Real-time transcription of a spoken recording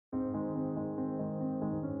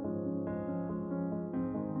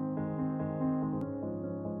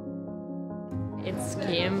It's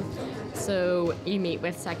CÉIM, so you meet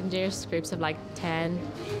with second years, groups of like 10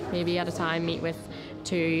 maybe at a time, meet with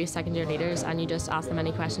 2 second year leaders, and you just ask them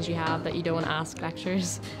any questions you have that you don't ask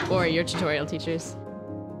lecturers or your tutorial teachers.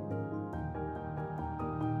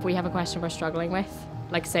 If we have a question we're struggling with,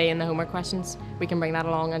 like say in the homework questions, we can bring that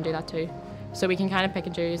along and do that too. So we can kind of pick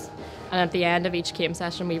and choose, and at the end of each CÉIM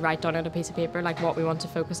session we write down on a piece of paper like what we want to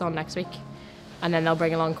focus on next week, and then they'll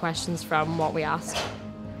bring along questions from what we asked.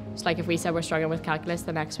 So like if we said we're struggling with calculus,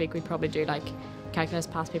 the next week we'd probably do like calculus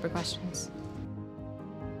past paper questions.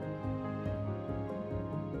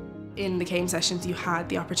 In the CÉIM sessions you had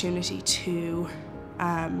the opportunity to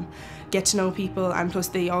get to know people, and plus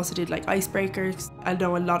they also did like icebreakers. I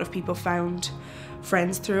know a lot of people found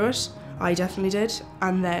friends through it. I definitely did,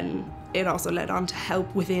 and then it also led on to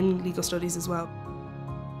help within legal studies as well.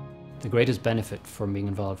 The greatest benefit from being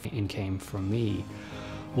involved in CÉIM for me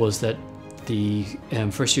was that the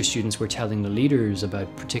first year students were telling the leaders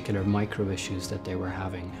about particular micro issues that they were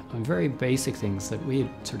having, and very basic things that we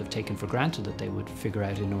had sort of taken for granted that they would figure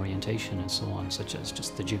out in orientation and so on, such as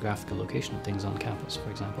just the geographical location of things on campus, for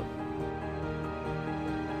example.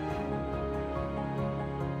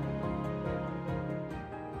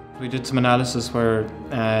 We did some analysis where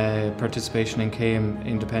participation in CÉIM,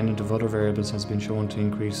 independent of other variables, has been shown to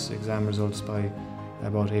increase exam results by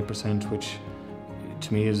about 8%, which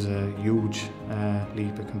to me is a huge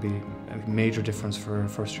leap. It can be a major difference for a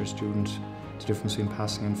first year student, the difference between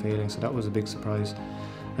passing and failing, so that was a big surprise.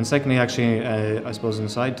 And secondly, actually, I suppose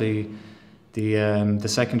inside the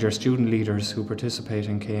second year student leaders who participate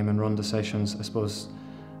in CÉIM and run the sessions, I suppose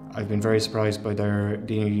I've been very surprised by their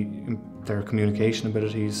communication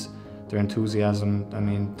abilities, their enthusiasm. I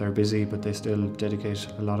mean, they're busy, but they still dedicate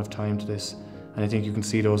a lot of time to this. And I think you can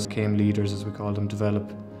see those CÉIM leaders, as we call them,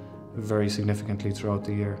 develop very significantly throughout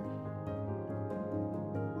the year.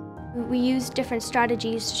 We use different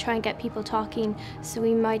strategies to try and get people talking. So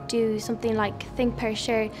we might do something like think, pair,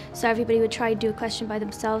 share. So everybody would try to do a question by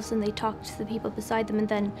themselves and they talk to the people beside them, and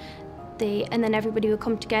then everybody would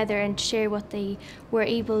come together and share what they were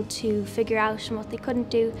able to figure out and what they couldn't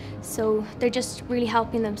do. So they're just really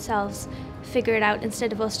helping themselves figure it out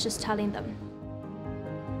instead of us just telling them.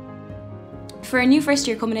 For a new first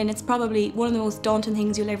year coming in, it's probably one of the most daunting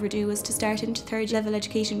things you'll ever do is to start into third level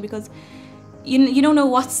education, because you don't know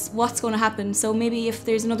what's going to happen. So maybe if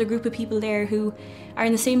there's another group of people there who are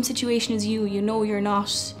in the same situation as you know you're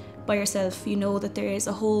not by yourself. You know that there is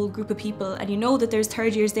a whole group of people, and you know that there's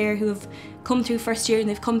third years there who have come through first year and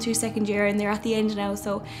they've come through second year and they're at the end now.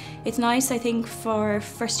 So it's nice, I think, for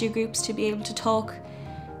first year groups to be able to talk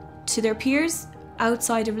to their peers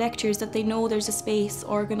outside of lectures, that they know there's a space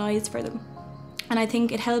organised for them. And I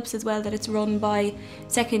think it helps as well that it's run by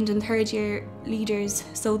second and third year leaders,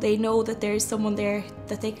 so they know that there's someone there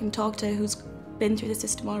that they can talk to who's been through the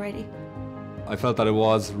system already. I felt that it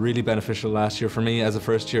was really beneficial last year for me as a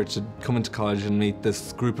first year to come into college and meet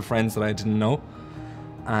this group of friends that I didn't know.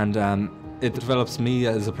 And it develops me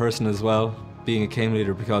as a person as well, being a CÉIM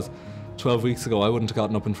leader, because 12 weeks ago I wouldn't have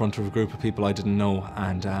gotten up in front of a group of people I didn't know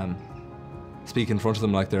and speak in front of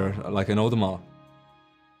them like I know them all.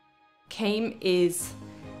 CÉIM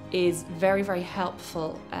is very, very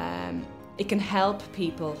helpful. It can help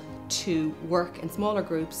people to work in smaller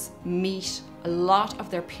groups, meet a lot of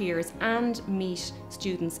their peers and meet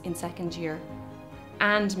students in second year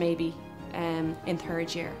and maybe in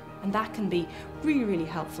third year. And that can be really, really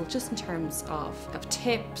helpful just in terms of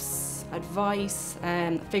tips, advice,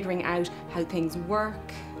 figuring out how things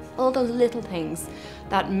work. All those little things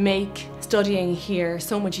that make studying here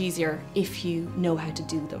so much easier if you know how to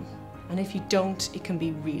do them. And if you don't, it can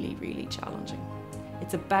be really, really challenging.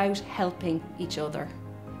 It's about helping each other.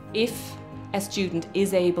 If a student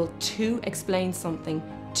is able to explain something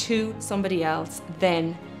to somebody else,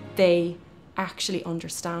 then they actually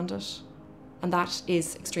understand it. And that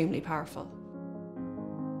is extremely powerful.